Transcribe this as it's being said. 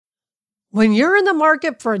When you're in the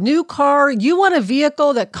market for a new car, you want a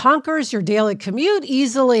vehicle that conquers your daily commute,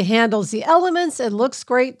 easily handles the elements, and looks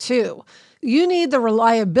great too. You need the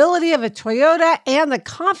reliability of a Toyota and the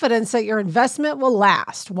confidence that your investment will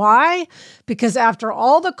last. Why? Because after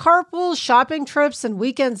all the carpools, shopping trips, and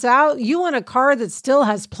weekends out, you want a car that still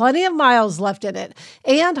has plenty of miles left in it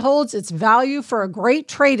and holds its value for a great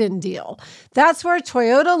trade-in deal. That's where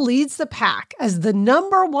Toyota leads the pack as the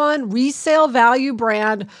 #1 resale value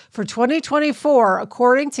brand for 2024,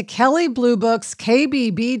 according to Kelley Blue Book's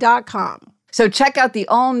KBB.com. So check out the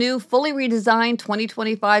all-new, fully redesigned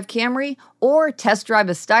 2025 Camry or test drive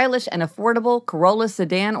a stylish and affordable Corolla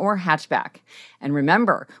sedan or hatchback. And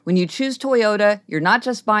remember, when you choose Toyota, you're not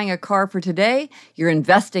just buying a car for today, you're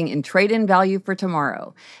investing in trade-in value for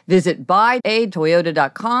tomorrow. Visit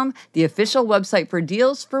buyatoyota.com, the official website for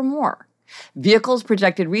deals, for more. Vehicles'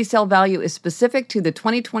 projected resale value is specific to the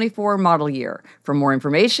 2024 model year. For more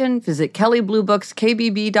information, visit Kelley Blue Book's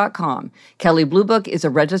KBB.com. Kelley Blue Book is a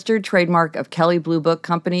registered trademark of Kelley Blue Book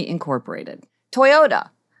Company, Incorporated. Toyota,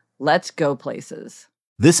 let's go places.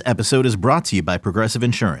 This episode is brought to you by Progressive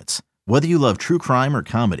Insurance. Whether you love true crime or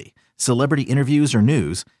comedy, celebrity interviews or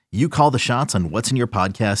news, you call the shots on what's in your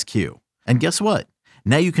podcast queue. And guess what?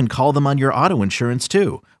 Now you can call them on your auto insurance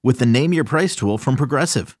too with the Name Your Price tool from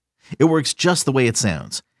Progressive. It works just the way it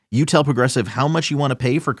sounds. You tell Progressive how much you want to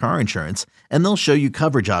pay for car insurance, and they'll show you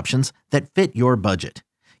coverage options that fit your budget.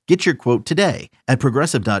 Get your quote today at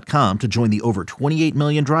Progressive.com to join the over 28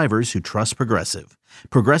 million drivers who trust Progressive.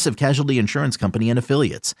 Progressive Casualty Insurance Company and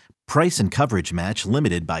Affiliates. Price and coverage match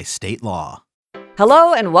limited by state law.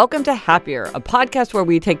 Hello and welcome to Happier, a podcast where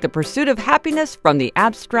we take the pursuit of happiness from the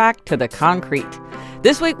abstract to the concrete.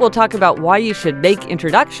 This week, we'll talk about why you should make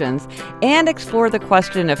introductions and explore the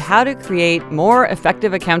question of how to create more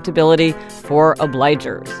effective accountability for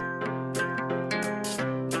obligers.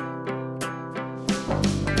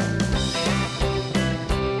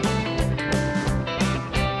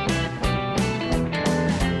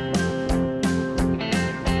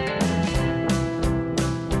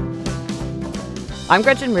 I'm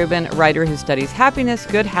Gretchen Rubin, a writer who studies happiness,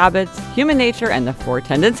 good habits, human nature, and the 4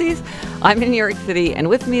 tendencies. I'm in New York City, and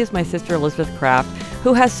with me is my sister Elizabeth Craft,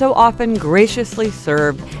 who has so often graciously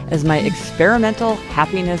served as my experimental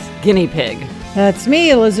happiness guinea pig. That's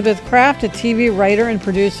me, Elizabeth Craft, a TV writer and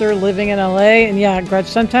producer living in LA. And yeah, Gretch,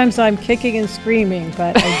 sometimes I'm kicking and screaming,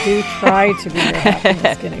 but I do try to be your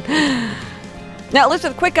happiness guinea pig. Now,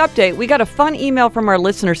 Elizabeth, quick update. We got a fun email from our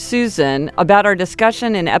listener, Susan, about our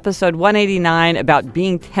discussion in episode 189 about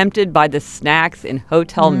being tempted by the snacks in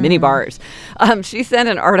hotel minibars. She sent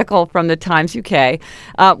an article from the Times UK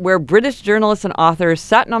where British journalist and author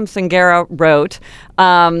Satnam Sanghera wrote,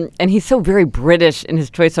 and he's so very British in his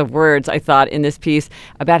choice of words, I thought, in this piece,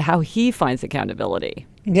 about how he finds accountability.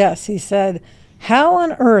 Yes, he said, "How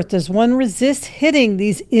on earth does one resist hitting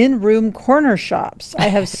these in-room corner shops? I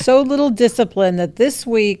have so little discipline that this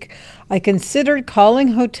week I considered calling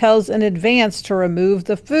hotels in advance to remove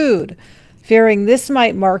the food. Fearing this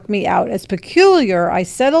might mark me out as peculiar, I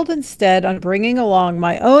settled instead on bringing along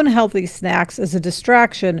my own healthy snacks as a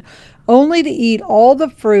distraction, only to eat all the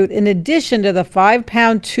fruit in addition to the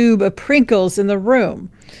 5-pound tube of Pringles in the room.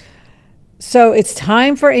 So it's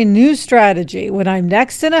time for a new strategy. When I'm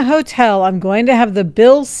next in a hotel, I'm going to have the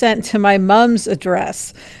bill sent to my mom's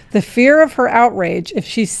address. The fear of her outrage, if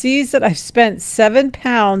she sees that I've spent 7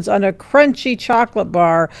 pounds on a crunchy chocolate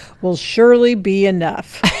bar, will surely be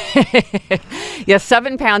enough." Yeah,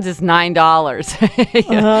 7 pounds is $9.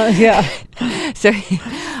 Yeah. So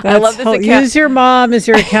I love this. Use your mom as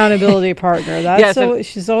your accountability partner.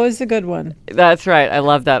 She's always a good one. That's right. I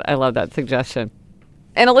love that. I love that suggestion.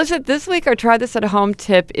 And Elizabeth, this week our try this at home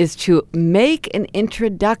tip is to make an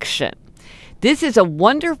introduction. This is a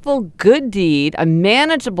wonderful good deed, a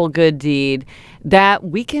manageable good deed that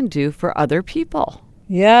we can do for other people.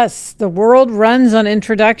 Yes, the world runs on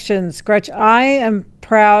introductions. Gretch, I am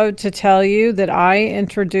proud to tell you that I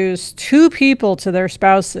introduced 2 people to their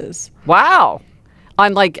spouses. Wow.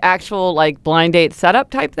 On actual blind date setup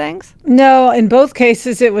type things? No, in both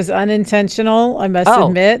cases it was unintentional, I must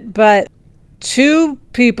admit, but 2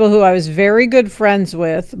 people who I was very good friends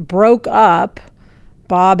with broke up,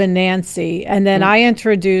 Bob and Nancy, and then I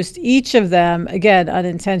introduced each of them, again,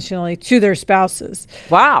 unintentionally, to their spouses.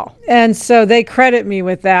 Wow. And so they credit me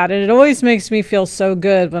with that. And it always makes me feel so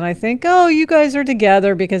good when I think, oh, you guys are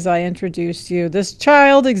together because I introduced you. This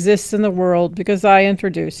child exists in the world because I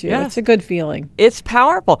introduced you. Yes. It's a good feeling. It's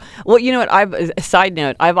powerful. Well, you know what? A side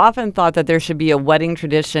note, I've often thought that there should be a wedding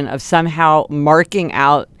tradition of somehow marking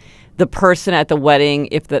out the person at the wedding,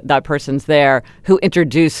 if that person's there, who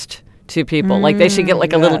introduced to people. Like they should get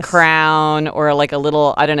like a little yes. crown or like a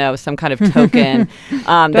little, I don't know, some kind of token.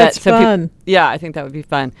 That's fun. Yeah, I think that would be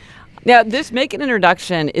fun. Now, this Make an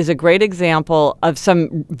Introduction is a great example of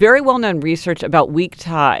some very well-known research about weak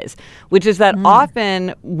ties, which is that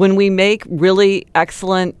often when we make really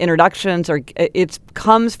excellent introductions, or it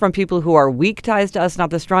comes from people who are weak ties to us, not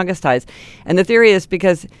the strongest ties. And the theory is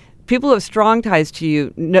because people who have strong ties to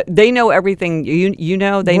you, they know everything you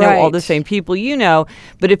know. They know all the same people you know.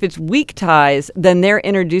 But if it's weak ties, then they're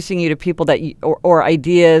introducing you to people that or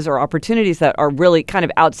ideas or opportunities that are really kind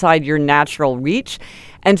of outside your natural reach.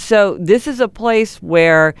 And so this is a place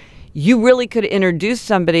where you really could introduce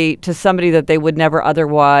somebody to somebody that they would never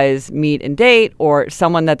otherwise meet and date, or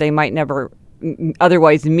someone that they might never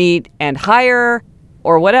otherwise meet and hire,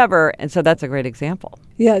 or whatever. And so that's a great example.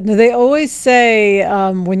 Yeah, no, they always say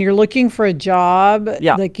when you're looking for a job,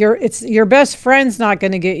 like your best friend's not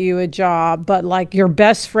going to get you a job, but like your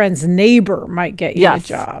best friend's neighbor might get you a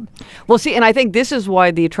job. Well, see, and I think this is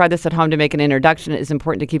why the Try This at Home to Make an Introduction is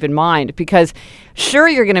important to keep in mind, because sure,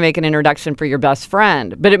 you're going to make an introduction for your best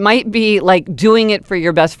friend, but it might be like doing it for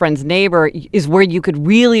your best friend's neighbor is where you could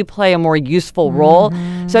really play a more useful role.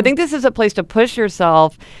 So I think this is a place to push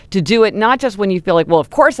yourself to do it, not just when you feel like, well,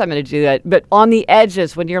 of course I'm going to do that, but on the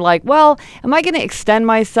edges when you're like, well, am I going to extend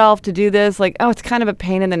myself to do this? Like, oh, it's kind of a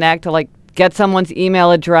pain in the neck to like get someone's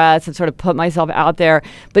email address and sort of put myself out there.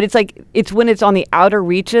 But it's like, it's when it's on the outer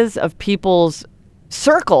reaches of people's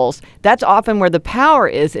circles, that's often where the power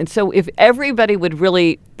is. And so if everybody would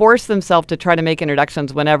really force themselves to try to make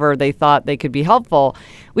introductions whenever they thought they could be helpful,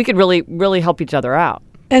 we could really, really help each other out.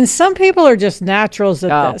 And some people are just naturals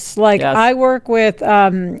at this. Like I work with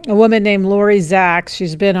a woman named Lori Zacks.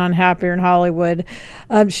 She's been on Happier in Hollywood.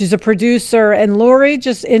 She's a producer, and Lori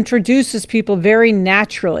just introduces people very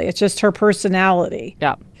naturally. It's just her personality.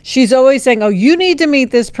 Yeah. She's always saying, oh, you need to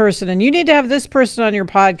meet this person and you need to have this person on your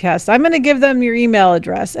podcast. I'm going to give them your email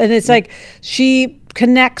address. And it's like she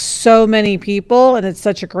connects so many people, and it's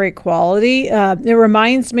such a great quality. It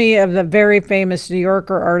reminds me of the very famous New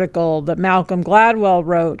Yorker article that Malcolm Gladwell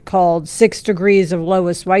wrote called 6 Degrees of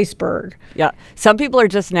Lois Weisberg. Yeah. Some people are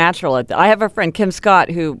just natural at that. I have a friend, Kim Scott,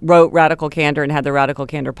 who wrote Radical Candor and had the Radical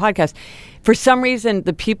Candor podcast. For some reason,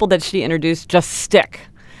 the people that she introduced just stick.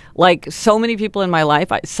 Like so many people in my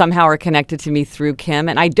life somehow are connected to me through Kim,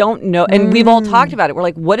 and I don't know. And we've all talked about it. We're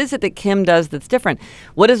like, what is it that Kim does that's different?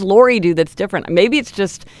 What does Lori do that's different? Maybe it's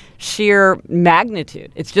just sheer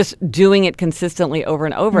magnitude. It's just doing it consistently over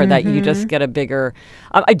and over that you just get a bigger.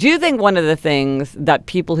 I do think one of the things that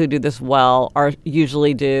people who do this well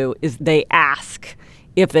usually do is they ask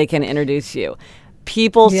if they can introduce you.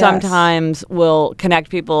 People sometimes will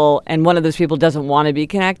connect people, and one of those people doesn't want to be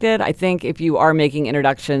connected. I think if you are making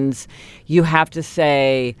introductions, you have to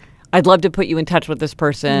say, I'd love to put you in touch with this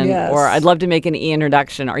person, or I'd love to make an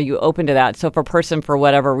e-introduction. Are you open to that? So if a person, for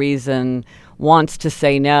whatever reason, wants to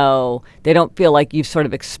say no, they don't feel like you've sort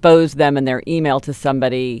of exposed them in their email to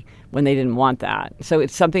somebody when they didn't want that. So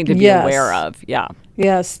it's something to be aware of. Yeah.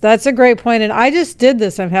 Yes, that's a great point. And I just did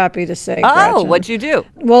this, I'm happy to say. Oh, Gretchen. What'd you do?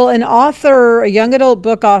 Well, a young adult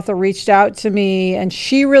book author reached out to me, and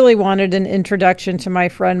she really wanted an introduction to my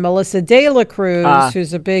friend Melissa De La Cruz,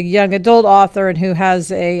 who's a big young adult author and who has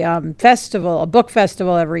a book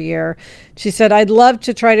festival every year. She said, I'd love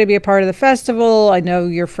to try to be a part of the festival. I know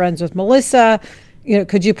you're friends with Melissa.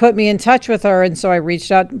 Could you put me in touch with her? And so I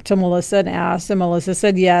reached out to Melissa and asked, and Melissa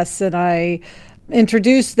said yes. And I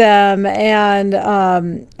introduced them, and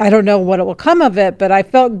I don't know what it will come of it, but I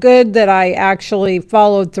felt good that I actually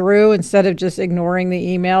followed through instead of just ignoring the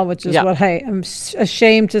email, which is what I am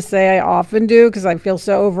ashamed to say I often do because I feel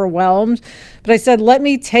so overwhelmed. But I said, let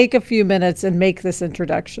me take a few minutes and make this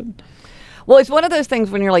introduction. Well, it's one of those things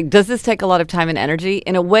when you're like, does this take a lot of time and energy?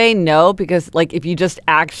 In a way, no, because like if you just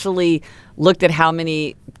actually looked at how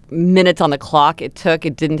many minutes on the clock it took,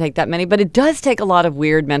 it didn't take that many, but it does take a lot of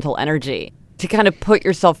weird mental energy to kind of put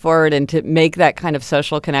yourself forward and to make that kind of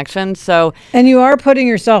social connection. And you are putting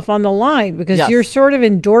yourself on the line because you're sort of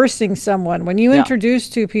endorsing someone. When you introduce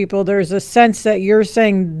two people, there's a sense that you're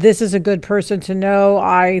saying, this is a good person to know.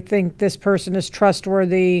 I think this person is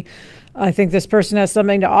trustworthy. I think this person has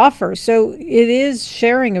something to offer. So it is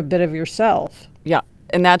sharing a bit of yourself. Yeah.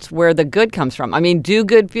 And that's where the good comes from. I mean, do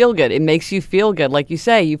good, feel good. It makes you feel good. Like you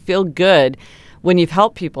say, you feel good when you've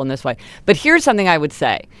helped people in this way. But here's something I would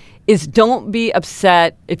say is don't be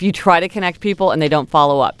upset if you try to connect people and they don't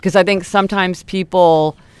follow up. Because I think sometimes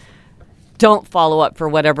people don't follow up for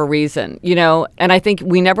whatever reason, and I think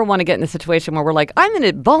we never want to get in a situation where we're like, I'm going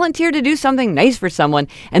to volunteer to do something nice for someone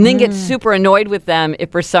and then get super annoyed with them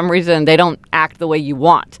if for some reason they don't act the way you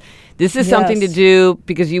want. This is something to Yes. do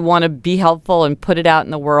because you want to be helpful and put it out in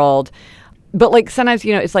the world. But like sometimes,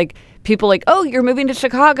 it's like people like, oh, you're moving to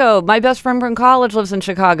Chicago. My best friend from college lives in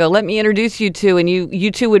Chicago. Let me introduce you to, and you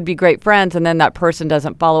two would be great friends. And then that person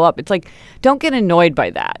doesn't follow up. It's like, don't get annoyed by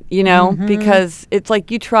that, because it's like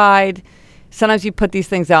you tried. Sometimes you put these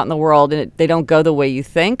things out in the world and they don't go the way you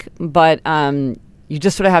think, but you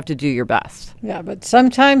just sort of have to do your best. Yeah, but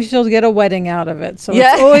sometimes you'll get a wedding out of it. So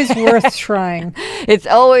Yeah. it's always worth trying. It's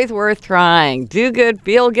always worth trying. Do good,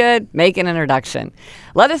 feel good, make an introduction.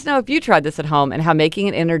 Let us know if you tried this at home and how making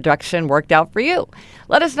an introduction worked out for you.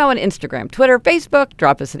 Let us know on Instagram, Twitter, Facebook.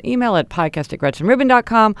 Drop us an email at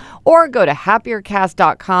podcast@GretchenRubin.com or go to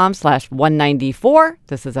happiercast.com/194.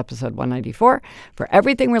 This is episode 194 for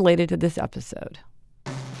everything related to this episode.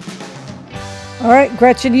 All right,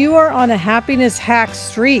 Gretchen, you are on a happiness hack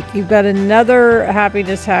streak. You've got another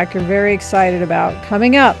happiness hack you're very excited about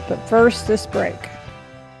coming up. But first, this break.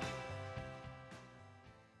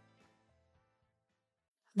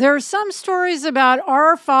 There are some stories about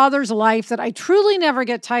our father's life that I truly never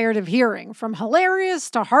get tired of hearing. From hilarious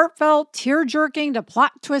to heartfelt, tear-jerking to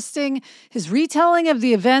plot-twisting, his retelling of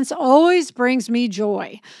the events always brings me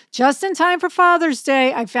joy. Just in time for Father's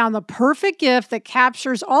Day, I found the perfect gift that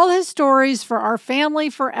captures all his stories for our family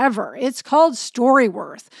forever. It's called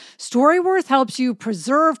Storyworth. Storyworth helps you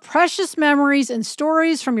preserve precious memories and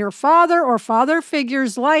stories from your father or father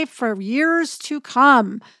figure's life for years to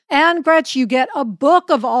come. And Gretch, you get a book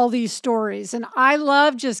of all these stories. And I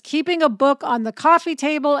love just keeping a book on the coffee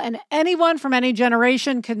table, and anyone from any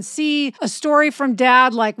generation can see a story from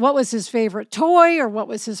Dad, like what was his favorite toy or what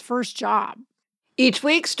was his first job. Each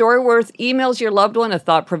week, Storyworth emails your loved one a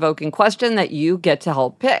thought-provoking question that you get to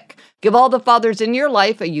help pick. Give all the fathers in your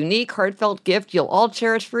life a unique, heartfelt gift you'll all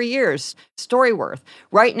cherish for years. Storyworth.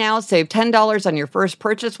 Right now, save $10 on your first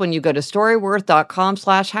purchase when you go to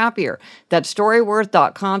storyworth.com/happier. That's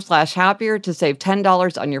storyworth.com/happier to save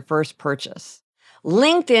 $10 on your first purchase.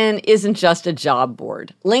 LinkedIn isn't just a job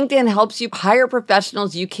board. LinkedIn helps you hire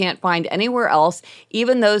professionals you can't find anywhere else,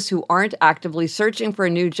 even those who aren't actively searching for a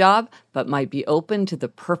new job, but might be open to the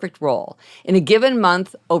perfect role. In a given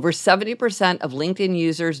month, over 70% of LinkedIn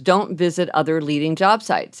users don't visit other leading job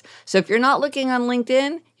sites. So if you're not looking on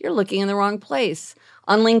LinkedIn, you're looking in the wrong place.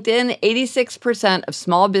 On LinkedIn, 86% of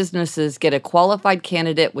small businesses get a qualified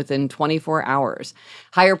candidate within 24 hours.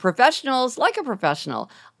 Hire professionals like a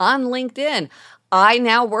professional on LinkedIn. I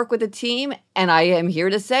now work with a team, and I am here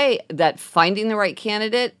to say that finding the right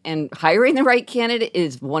candidate and hiring the right candidate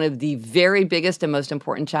is one of the very biggest and most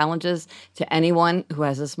important challenges to anyone who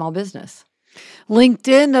has a small business.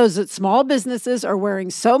 LinkedIn knows that small businesses are wearing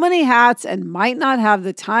so many hats and might not have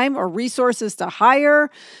the time or resources to hire.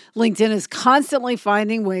 LinkedIn is constantly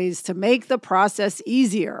finding ways to make the process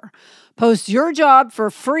easier. Post your job for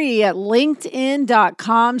free at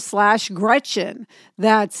linkedin.com/Gretchen.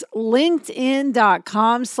 That's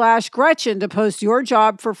linkedin.com/Gretchen to post your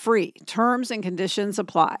job for free. Terms and conditions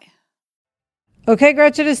apply. Okay,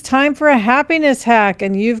 Gretchen, it's time for a happiness hack,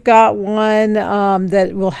 and you've got one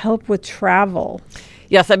that will help with travel.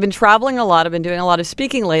 Yes, I've been traveling a lot. I've been doing a lot of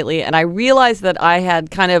speaking lately, and I realized that I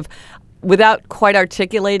had kind of, without quite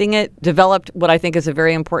articulating it, developed what I think is a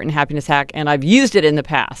very important happiness hack, and I've used it in the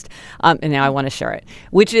past, and now I want to share it,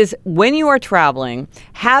 which is when you are traveling,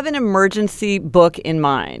 have an emergency book in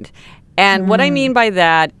mind. And what I mean by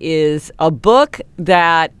that is a book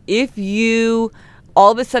that if you all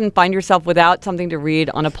of a sudden find yourself without something to read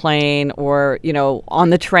on a plane or, on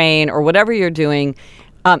the train or whatever you're doing,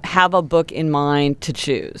 have a book in mind to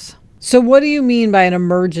choose. So what do you mean by an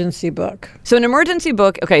emergency book? So an emergency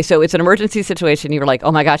book, okay, so it's an emergency situation. You're like,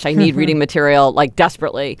 oh my gosh, I need reading material like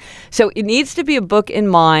desperately. So it needs to be a book in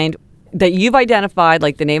mind that you've identified,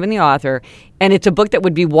 like the name and the author, and it's a book that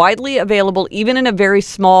would be widely available even in a very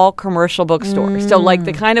small commercial bookstore. So like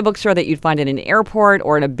the kind of bookstore that you'd find in an airport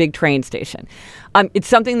or in a big train station. It's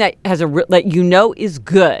something that has that is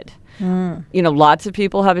good. Lots of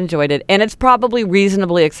people have enjoyed it, and it's probably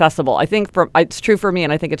reasonably accessible. I think it's true for me,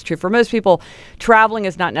 and I think it's true for most people. Traveling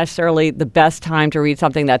is not necessarily the best time to read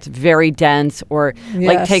something that's very dense or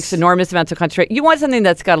takes enormous amounts of concentration. You want something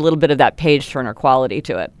that's got a little bit of that page turner quality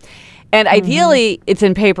to it. And ideally, it's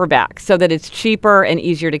in paperback so that it's cheaper and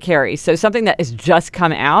easier to carry. So something that has just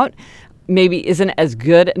come out maybe isn't as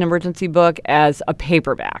good an emergency book as a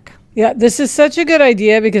paperback. Yeah, this is such a good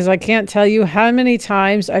idea because I can't tell you how many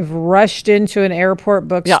times I've rushed into an airport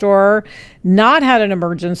bookstore, not had an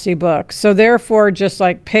emergency book. So therefore just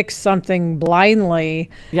picked something blindly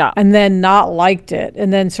and then not liked it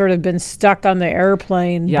and then sort of been stuck on the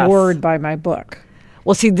airplane bored by my book.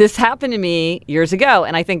 Well, see, this happened to me years ago,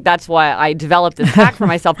 and I think that's why I developed this hack for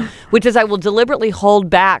myself, which is I will deliberately hold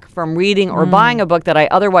back from reading or buying a book that I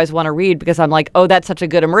otherwise want to read because I'm like, oh, that's such a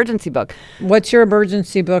good emergency book. What's your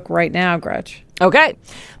emergency book right now, Gretch? Okay.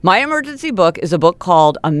 My emergency book is a book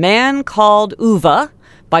called A Man Called Uwe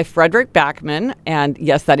by Frederick Backman. And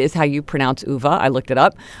yes, that is how you pronounce Uwe. I looked it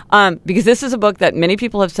up because this is a book that many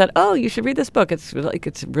people have said, oh, you should read this book. It's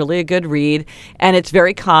really a good read, and it's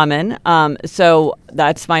very common. So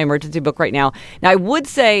that's my emergency book right now. Now, I would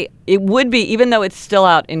say it would be, even though it's still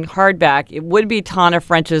out in hardback, it would be Tana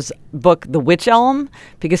French's book, The Witch Elm,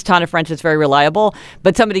 because Tana French is very reliable.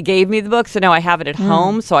 But somebody gave me the book, so now I have it at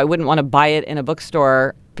home, so I wouldn't want to buy it in a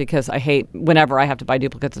bookstore because I hate whenever I have to buy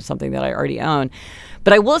duplicates of something that I already own.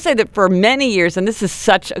 But I will say that for many years, and this is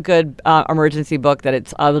such a good emergency book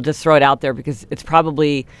that I will just throw it out there because it's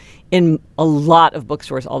probably in a lot of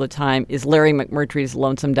bookstores all the time, is Larry McMurtry's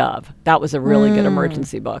Lonesome Dove. That was a really good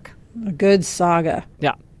emergency book. A good saga.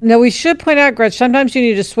 Yeah. Now, we should point out, Gretch, sometimes you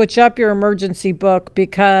need to switch up your emergency book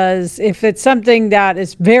because if it's something that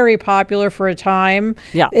is very popular for a time,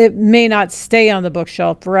 it may not stay on the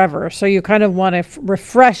bookshelf forever. So you kind of want to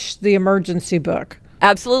refresh the emergency book.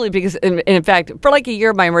 Absolutely, because in fact, for like a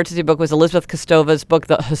year, my emergency book was Elizabeth Kostova's book,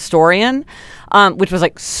 The Historian, which was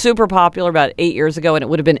like super popular about 8 years ago, and it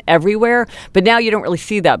would have been everywhere. But now you don't really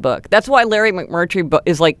see that book. That's why Larry McMurtry book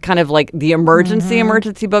is like kind of like the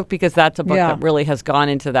emergency book, because that's a book that really has gone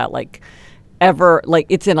into that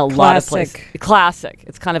it's in a lot of places. Classic.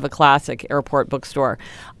 It's kind of a classic airport bookstore.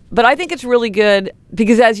 But I think it's really good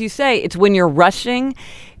because, as you say, it's when you're rushing.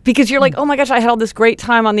 Because you're like, oh my gosh, I had all this great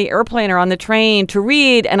time on the airplane or on the train to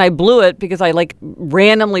read, and I blew it because I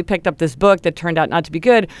randomly picked up this book that turned out not to be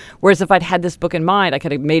good. Whereas if I'd had this book in mind, I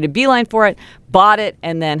could have made a beeline for it, bought it,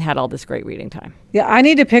 and then had all this great reading time. Yeah, I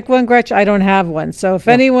need to pick one, Gretch. I don't have one. So if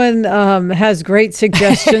anyone has great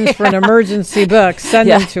suggestions for an emergency book, send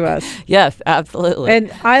them to us. Yes, absolutely.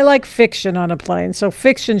 And I like fiction on a plane. So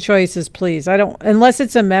fiction choices, please. I don't, unless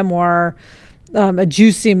it's a memoir, a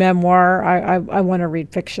juicy memoir. I want to read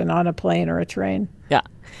fiction on a plane or a train. Yeah.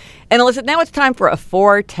 And Alyssa, now it's time for a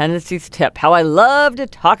 4 tendencies tip. How I love to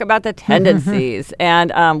talk about the tendencies.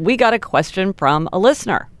 And we got a question from a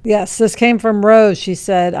listener. Yes, this came from Rose. She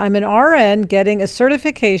said, I'm an RN getting a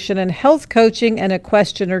certification in health coaching and a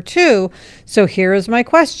question or two. So here is my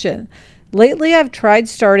question. Lately, I've tried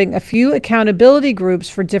starting a few accountability groups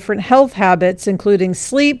for different health habits, including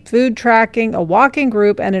sleep, food tracking, a walking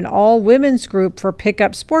group, and an all-women's group for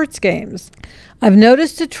pickup sports games. I've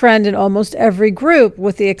noticed a trend in almost every group,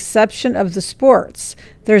 with the exception of the sports.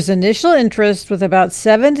 There's initial interest with about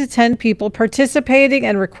 7 to 10 people participating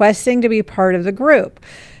and requesting to be part of the group.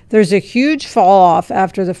 There's a huge fall off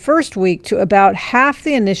after the first week to about half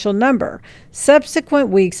the initial number. Subsequent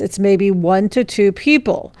weeks, it's maybe 1 to 2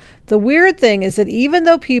 people. The weird thing is that even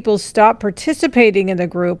though people stop participating in the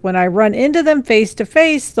group, when I run into them face to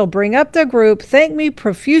face, they'll bring up the group, thank me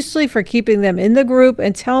profusely for keeping them in the group,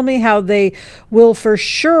 and tell me how they will for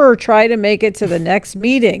sure try to make it to the next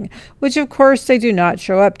meeting, which of course they do not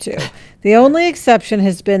show up to. The only exception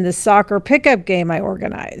has been the soccer pickup game I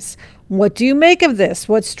organize. What do you make of this?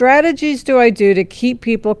 What strategies do I do to keep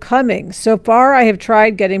people coming? So far, I have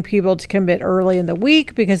tried getting people to commit early in the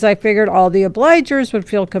week because I figured all the obligers would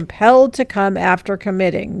feel compelled to come after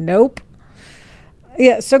committing. Nope.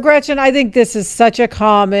 Yeah, so Gretchen, I think this is such a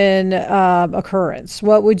common occurrence.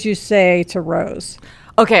 What would you say to Rose?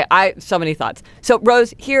 Okay, so many thoughts. So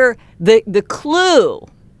Rose, here, the clue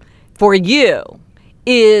for you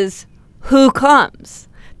is who comes.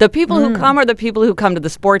 The people who come are the people who come to the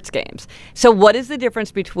sports games. So what is the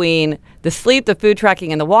difference between the sleep, the food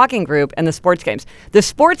tracking, and the walking group and the sports games? The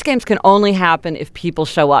sports games can only happen if people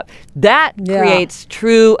show up. That creates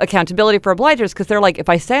true accountability for obligers because they're like, if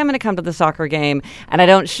I say I'm going to come to the soccer game and I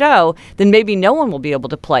don't show, then maybe no one will be able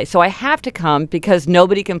to play. So I have to come because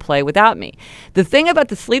nobody can play without me. The thing about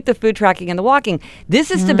the sleep, the food tracking, and the walking, this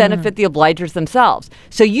is to benefit the obligers themselves.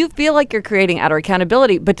 So you feel like you're creating outer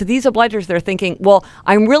accountability, but to these obligers, they're thinking, well,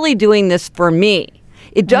 I'm really doing this for me.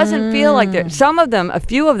 It doesn't feel like they're, a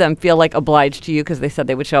few of them feel like obliged to you because they said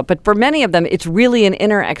they would show up, but for many of them, it's really an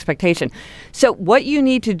inner expectation. So what you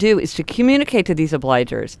need to do is to communicate to these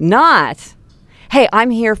obligers, not, hey, I'm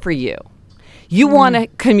here for you. You want to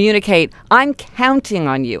communicate, I'm counting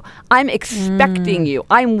on you. I'm expecting you.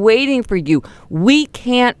 I'm waiting for you. We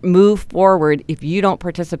can't move forward if you don't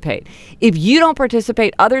participate. If you don't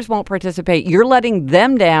participate, others won't participate. You're letting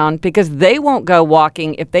them down because they won't go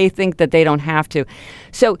walking if they think that they don't have to.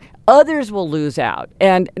 So others will lose out.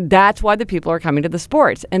 And that's why the people are coming to the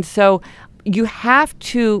sports. And so you have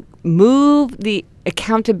to move the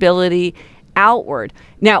accountability outward.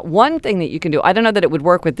 Now, one thing that you can do, I don't know that it would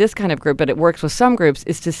work with this kind of group, but it works with some groups,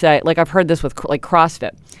 is to say, like I've heard this with like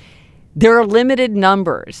CrossFit, there are limited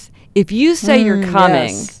numbers. If you say you're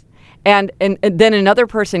coming and then another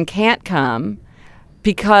person can't come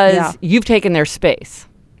because you've taken their space.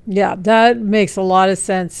 Yeah, that makes a lot of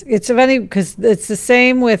sense. It's funny because it's the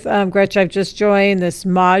same with Gretchen. I've just joined this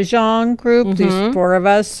Mahjong group. These 4 of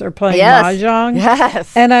us are playing Mahjong.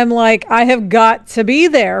 Yes. And I'm like, I have got to be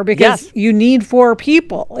there because you need 4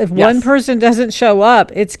 people. If one person doesn't show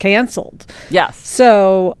up, it's canceled. Yes.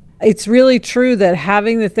 So it's really true that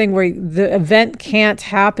having the thing where the event can't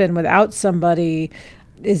happen without somebody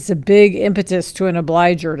is a big impetus to an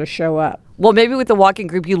obliger to show up. Well, maybe with the walking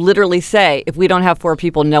group, you literally say, if we don't have 4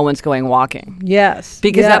 people, no one's going walking. Yes.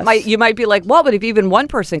 Because you might be like, well, but if even one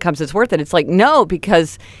person comes, it's worth it. It's like, no,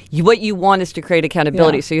 because what you want is to create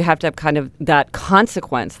accountability. Yeah. So you have to have kind of that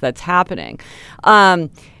consequence that's happening.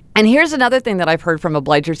 And here's another thing that I've heard from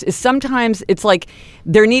obligers is sometimes it's like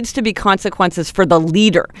there needs to be consequences for the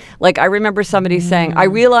leader. Like I remember somebody saying, I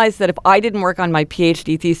realized that if I didn't work on my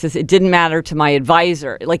PhD thesis, it didn't matter to my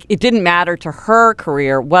advisor. Like it didn't matter to her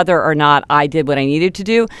career whether or not I did what I needed to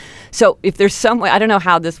do. So if there's some way, I don't know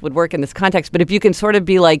how this would work in this context, but if you can sort of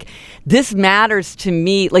be like, this matters to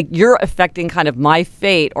me, like you're affecting kind of my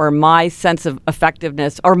fate or my sense of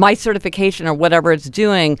effectiveness or my certification or whatever it's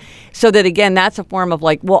doing, so that again, that's a form of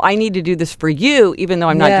like, well, I need to do this for you, even though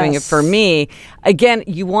I'm not doing it for me. Again,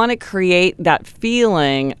 you want to create that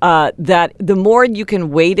feeling that the more you can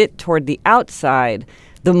weight it toward the outside,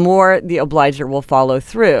 the more the obliger will follow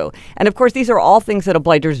through. And of course, these are all things that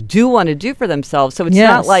obligers do want to do for themselves. So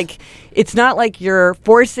it's not like you're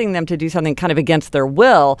forcing them to do something kind of against their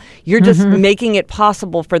will. You're just making it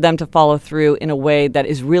possible for them to follow through in a way that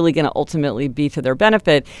is really going to ultimately be to their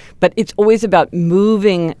benefit. But it's always about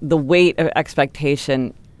moving the weight of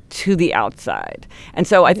expectation to the outside. And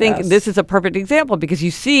so I think this is a perfect example because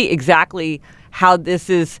you see exactly how this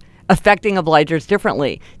is affecting obligers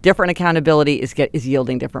differently. Different accountability is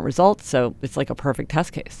yielding different results. So it's like a perfect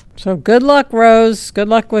test case. So good luck, Rose. Good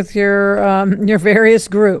luck with your various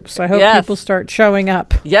groups. I hope people start showing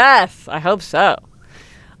up. Yes, I hope so.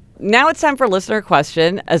 Now it's time for listener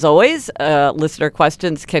question. As always, listener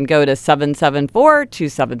questions can go to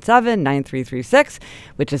 774-277-9336,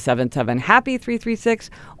 which is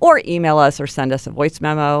 77-HAPPY-336, or email us or send us a voice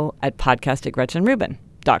memo at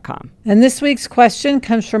podcast@GretchenRubin.com. And this week's question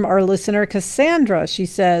comes from our listener, Cassandra. She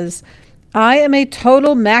says, I am a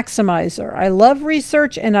total maximizer. I love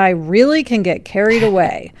research and I really can get carried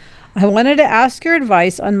away. I wanted to ask your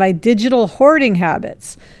advice on my digital hoarding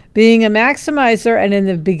habits. Being a maximizer and in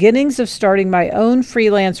the beginnings of starting my own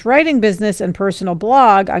freelance writing business and personal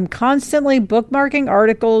blog, I'm constantly bookmarking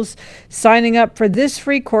articles, signing up for this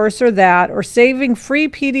free course or that, or saving free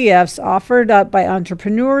PDFs offered up by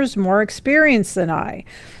entrepreneurs more experienced than I.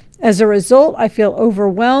 As a result, I feel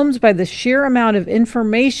overwhelmed by the sheer amount of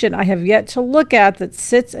information I have yet to look at that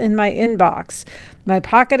sits in my inbox. My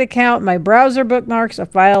Pocket account, my browser bookmarks, a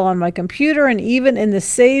file on my computer, and even in the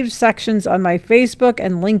saved sections on my Facebook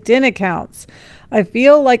and LinkedIn accounts. I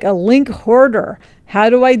feel like a link hoarder.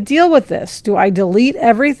 How do I deal with this? Do I delete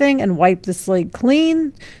everything and wipe the slate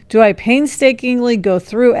clean? Do I painstakingly go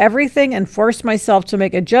through everything and force myself to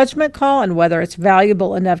make a judgment call on whether it's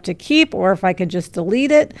valuable enough to keep or if I can just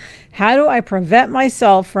delete it? How do I prevent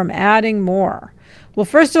myself from adding more? Well,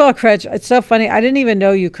 first of all, Gretch, it's so funny. I didn't even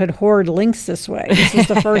know you could hoard links this way. This is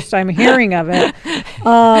the first time hearing of it.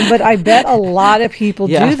 But I bet a lot of people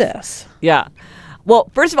do this. Yeah.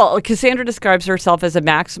 Well, first of all, Cassandra describes herself as a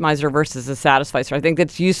maximizer versus a satisficer. I think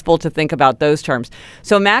it's useful to think about those terms.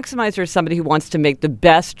 So a maximizer is somebody who wants to make the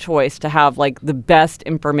best choice, to have like the best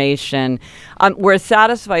information, whereas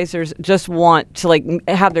satisficers just want to like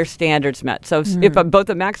have their standards met. So if both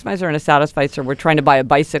a maximizer and a satisficer were trying to buy a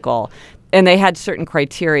bicycle, and they had certain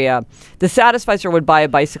criteria, the satisficer would buy a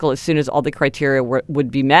bicycle as soon as all the criteria would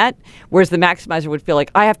be met, whereas the maximizer would feel like,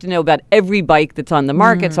 I have to know about every bike that's on the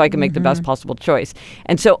market so I can make the best possible choice.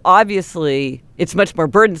 And so obviously, it's much more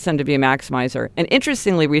burdensome to be a maximizer. And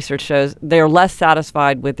interestingly, research shows they're less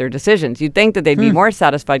satisfied with their decisions. You'd think that they'd be more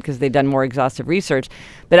satisfied because they've done more exhaustive research,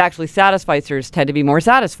 but actually satisficers tend to be more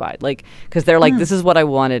satisfied, like because they're like, this is what I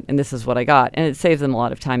wanted and this is what I got. And it saves them a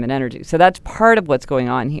lot of time and energy. So that's part of what's going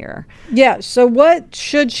on here. Yeah. So what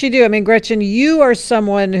should she do? I mean, Gretchen, you are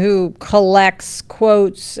someone who collects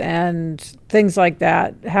quotes and things like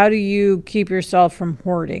that. How do you keep yourself from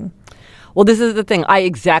hoarding? Well, this is the thing. I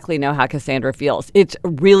exactly know how Cassandra feels. It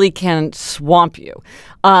really can swamp you.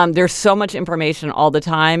 There's so much information all the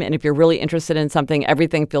time, and if you're really interested in something,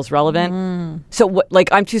 everything feels relevant. So,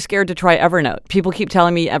 I'm too scared to try Evernote. People keep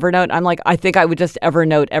telling me Evernote. I'm like, I think I would just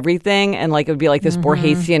Evernote everything, and it would be like this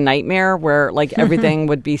Borgesian nightmare where everything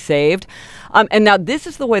would be saved. And now this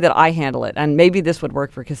is the way that I handle it, and maybe this would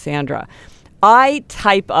work for Cassandra. I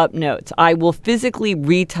type up notes. I will physically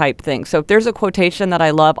retype things. So if there's a quotation that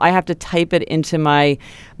I love, I have to type it into my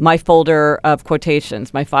folder of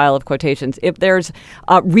quotations, my file of quotations. If there's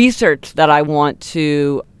research that I want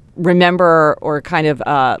to remember or kind of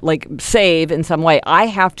save in some way, I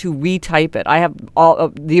have to retype it. I have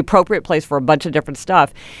the appropriate place for a bunch of different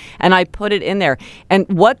stuff, and I put it in there. And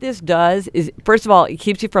what this does is, first of all, it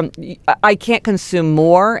keeps you from, I can't consume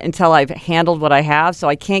more until I've handled what I have, so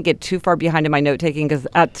I can't get too far behind in my note-taking, because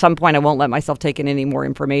at some point I won't let myself take in any more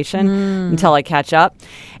information until I catch up.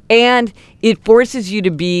 And it forces you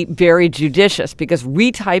to be very judicious, because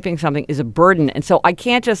retyping something is a burden. And so I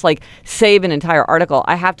can't just save an entire article.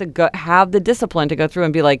 I have to have the discipline to go through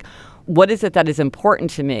and be like, what is it that is important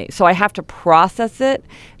to me? So I have to process it,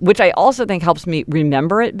 which I also think helps me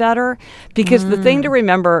remember it better. Because the thing to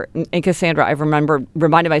remember, and Cassandra, I've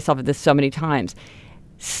reminded myself of this so many times,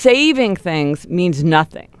 saving things means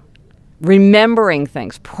nothing. Remembering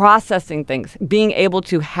things, processing things, being able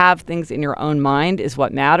to have things in your own mind is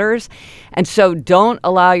what matters. And so don't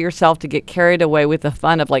allow yourself to get carried away with the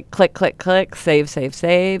fun of click, click, click, save, save,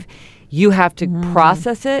 save. You have to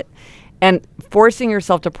process it, and forcing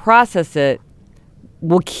yourself to process it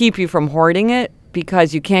will keep you from hoarding it,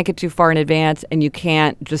 because you can't get too far in advance, and you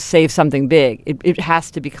can't just save something big. It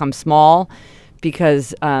has to become small,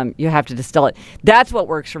 because you have to distill it. That's what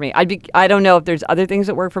works for me. I don't know if there's other things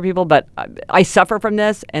that work for people, but I suffer from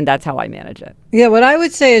this, and that's how I manage it. Yeah, what I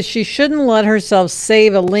would say is she shouldn't let herself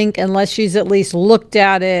save a link unless she's at least looked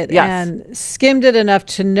at it and skimmed it enough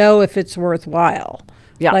to know if it's worthwhile.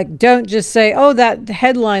 Yeah. Don't just say, oh, that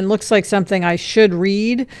headline looks like something I should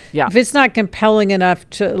read. Yeah. If it's not compelling enough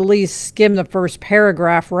to at least skim the first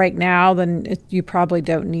paragraph right now, then you probably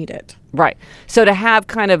don't need it. Right. So to have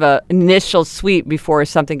kind of a initial sweep before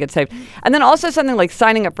something gets saved. And then also something like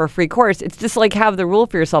signing up for a free course. It's just have the rule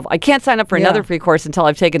for yourself. I can't sign up for another free course until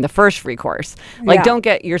I've taken the first free course. Don't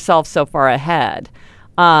get yourself so far ahead.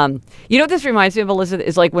 You know what this reminds me of, Elizabeth,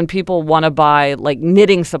 is when people want to buy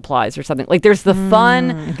knitting supplies or something. There's the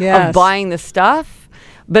fun of buying the stuff.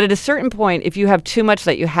 But at a certain point, if you have too much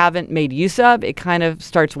that you haven't made use of, it kind of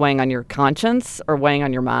starts weighing on your conscience or weighing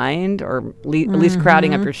on your mind, or at least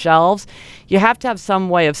crowding up your shelves. You have to have some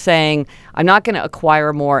way of saying, I'm not going to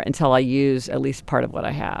acquire more until I use at least part of what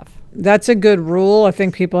I have. That's a good rule. I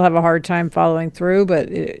think people have a hard time following through, but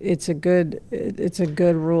it's a good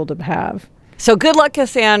rule to have. So good luck,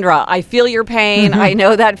 Cassandra. I feel your pain. I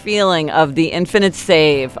know that feeling of the infinite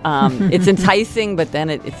save. It's enticing, but then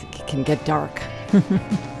it can get dark.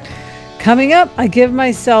 Coming up, I give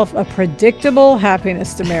myself a predictable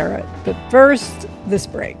happiness demerit. But first, this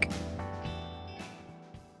break.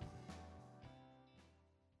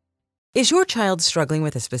 Is your child struggling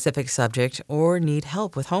with a specific subject or need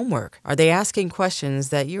help with homework? Are they asking questions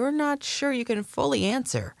that you're not sure you can fully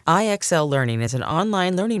answer? IXL Learning is an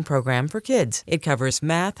online learning program for kids. It covers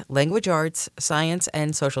math, language arts, science,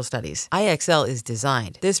 and social studies. IXL is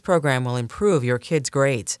designed. This program will improve your kids'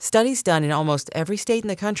 grades. Studies done in almost every state in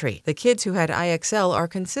the country. The kids who had IXL are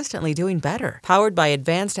consistently doing better. Powered by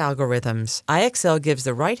advanced algorithms, IXL gives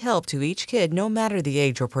the right help to each kid no matter the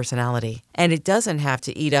age or personality. And it doesn't have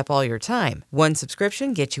to eat up all your time. One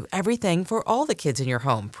subscription gets you everything for all the kids in your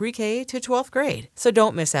home, pre-K to 12th grade. So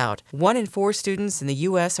don't miss out. 1 in 4 students in the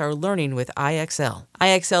U.S. are learning with IXL.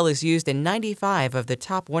 IXL is used in 95 of the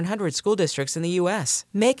top 100 school districts in the U.S.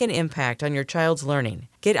 Make an impact on your child's learning.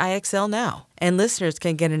 Get IXL now. And listeners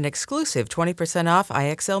can get an exclusive 20% off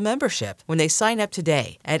IXL membership when they sign up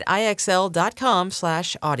today at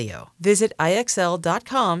IXL.com/audio. Visit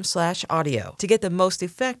IXL.com/audio to get the most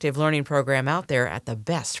effective learning program out there at the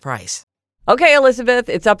best price. Okay, Elizabeth,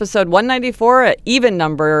 it's episode 194, an even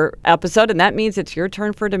number episode, and that means it's your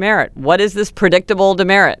turn for demerit. What is this predictable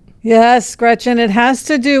demerit? Yes, Gretchen, it has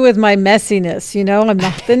to do with my messiness. I'm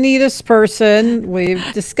not the neatest person. We've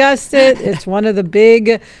discussed it. It's one of the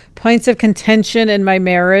big points of contention in my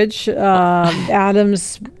marriage.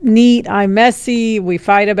 Adam's neat, I'm messy. We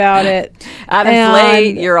fight about it. Adam's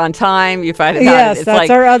late, you're on time, you fight about it. Yes, that's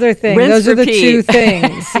our other thing. Those are the two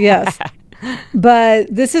things. Yes.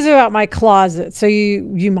 But this is about my closet. So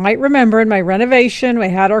you might remember in my renovation, we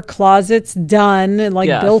had our closets done and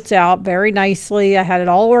Yes. built out very nicely. I had it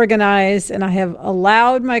all organized, and I have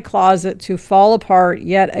allowed my closet to fall apart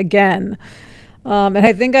yet again. And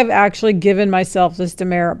I think I've actually given myself this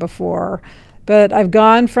demerit before. But I've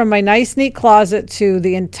gone from my nice, neat closet to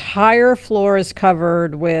the entire floor is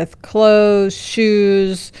covered with clothes,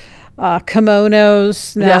 shoes,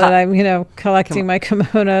 kimonos. Now that I'm, collecting my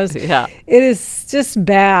kimonos. Yeah. It is just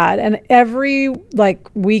bad. And every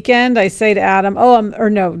weekend I say to Adam,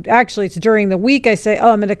 actually it's during the week I say,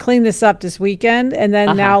 I'm going to clean this up this weekend. And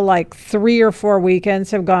then now 3 or 4 weekends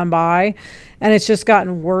have gone by, and it's just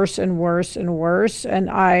gotten worse and worse and worse.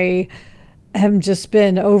 And I have just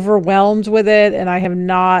been overwhelmed with it, and I have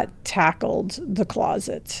not tackled the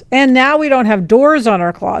closet. And now we don't have doors on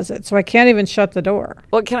our closet, so I can't even shut the door.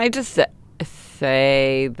 Well, can I just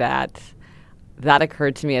say that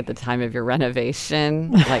occurred to me at the time of your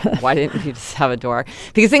renovation? Why didn't you just have a door?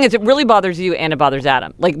 Because the thing is, it really bothers you and it bothers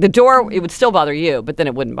Adam. The door, it would still bother you, but then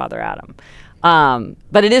it wouldn't bother Adam.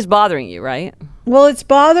 But it is bothering you, right? Well, it's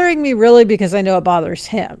bothering me really because I know it bothers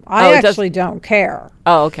him. I actually don't care.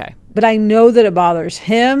 Oh, okay. But I know that it bothers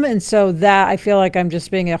him, and so that I feel like I'm just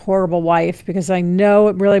being a horrible wife because I know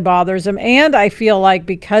it really bothers him. And I feel like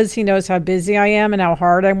because he knows how busy I am and how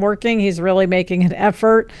hard I'm working, he's really making an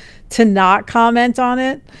effort to not comment on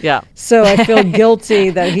it. Yeah. So I feel guilty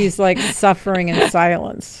that he's suffering in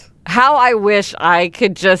silence. How I wish I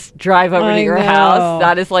could just drive over to your house.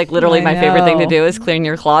 That is literally my favorite thing to do is clean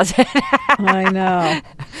your closet. I know.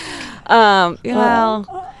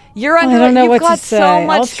 You're under. I don't know you've what got to say. so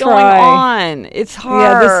much I'll going try. on. It's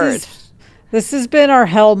hard. Yeah, this has been our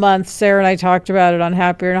hell month. Sarah and I talked about it on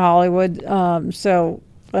Happier in Hollywood. So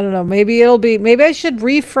I don't know. Maybe I should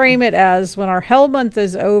reframe it as when our hell month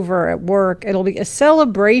is over at work, it'll be a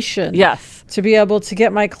celebration. Yes. To be able to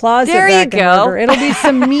get my closet There back you in go. order. It'll be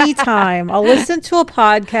some me time. I'll listen to a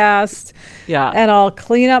podcast. Yeah. And I'll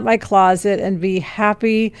clean up my closet and be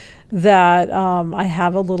happy that I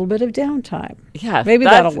have a little bit of downtime. Yes. Maybe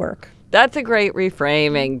that'll work. That's a great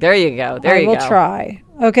reframing. There you go. I will try.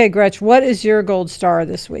 Okay, Gretch, what is your gold star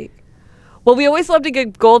this week? Well, we always love to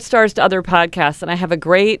give gold stars to other podcasts, and I have a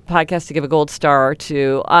great podcast to give a gold star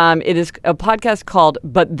to. It is a podcast called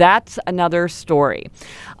But That's Another Story.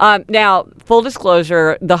 Now, full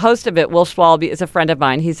disclosure, the host of it, Will Schwalbe, is a friend of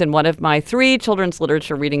mine. He's in one of my 3 children's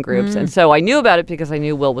literature reading groups, and so I knew about it because I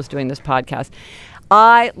knew Will was doing this podcast.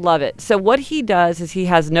 I love it. So what he does is he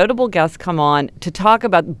has notable guests come on to talk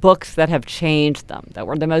about books that have changed them, that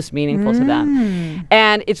were the most meaningful to them.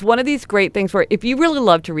 And it's one of these great things where if you really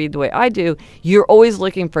love to read the way I do, you're always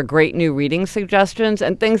looking for great new reading suggestions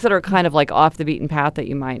and things that are kind of off the beaten path that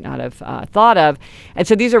you might not have thought of. And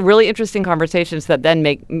so these are really interesting conversations that then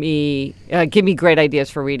make me, give me great ideas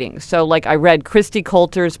for reading. So I read Christy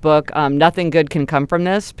Coulter's book, Nothing Good Can Come From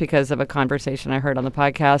This, because of a conversation I heard on the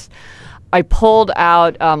podcast. I pulled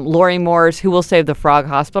out Lori Moore's Who Will Save the Frog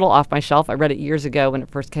Hospital off my shelf. I read it years ago when it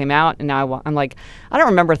first came out, and now I'm I don't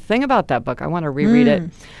remember a thing about that book. I want to reread it.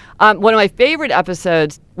 One of my favorite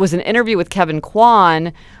episodes was an interview with Kevin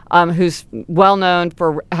Kwan, who's well known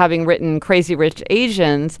for having written Crazy Rich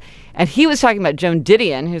Asians, and he was talking about Joan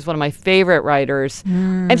Didion, who's one of my favorite writers.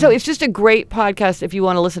 And so it's just a great podcast if you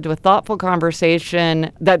want to listen to a thoughtful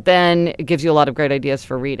conversation that then gives you a lot of great ideas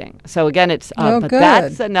for reading. So again, it's But good.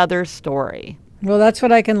 That's Another Story. Well, that's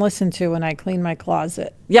what I can listen to when I clean my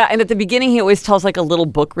closet. Yeah, and at the beginning, he always tells a little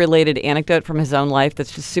book-related anecdote from his own life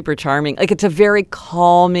that's just super charming. It's a very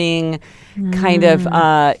calming kind of.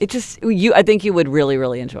 I think you would really,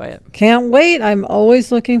 really enjoy it. Can't wait. I'm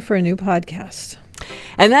always looking for a new podcast.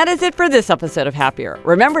 And that is it for this episode of Happier.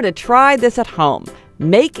 Remember to try this at home.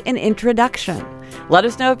 Make an introduction. Let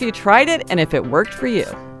us know if you tried it and if it worked for you.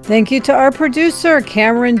 Thank you to our producer,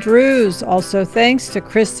 Cameron Drews. Also thanks to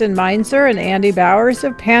Kristen Meinzer and Andy Bowers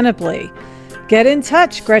of Panoply. Get in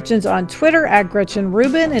touch. Gretchen's on Twitter at Gretchen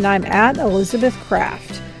Rubin, and I'm at Elizabeth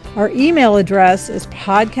Kraft. Our email address is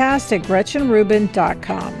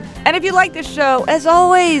podcast@gretchenrubin.com. And if you like this show, as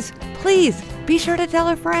always, please be sure to tell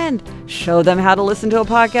a friend. Show them how to listen to a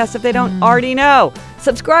podcast if they don't already know.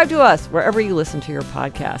 Subscribe to us wherever you listen to your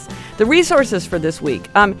podcast. The resources for this week.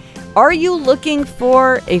 Are you looking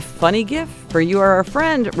for a funny gift for you or a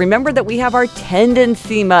friend? Remember that we have our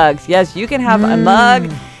tendency mugs. Yes, you can have a mug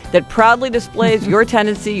that proudly displays your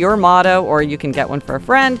tendency, your motto, or you can get one for a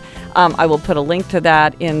friend. I will put a link to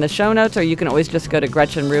that in the show notes, or you can always just go to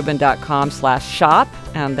GretchenRubin.com/shop,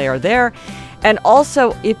 and they are there. And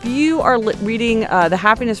also, if you are reading The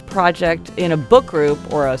Happiness Project in a book group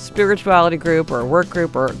or a spirituality group or a work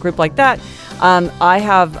group or a group like that, I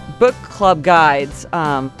have book club guides,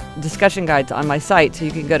 discussion guides on my site. So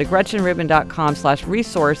you can go to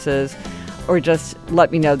GretchenRubin.com/resources or just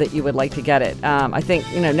let me know that you would like to get it. I think,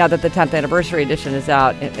 now that the 10th anniversary edition is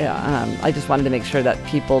out, I just wanted to make sure that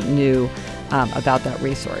people knew about that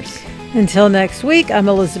resource. Until next week, I'm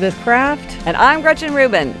Elizabeth Kraft. And I'm Gretchen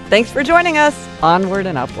Rubin. Thanks for joining us. Onward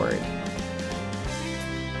and upward.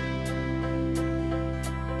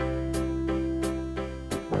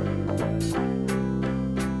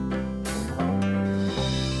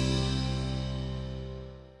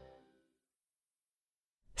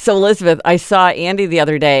 So, Elizabeth, I saw Andy the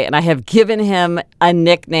other day, and I have given him a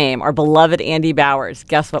nickname, our beloved Andy Bowers.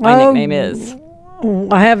 Guess what my nickname is?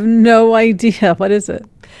 I have no idea. What is it?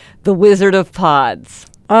 The Wizard of Pods.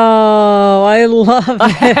 Oh, I love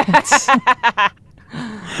it.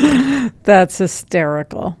 That's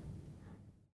hysterical.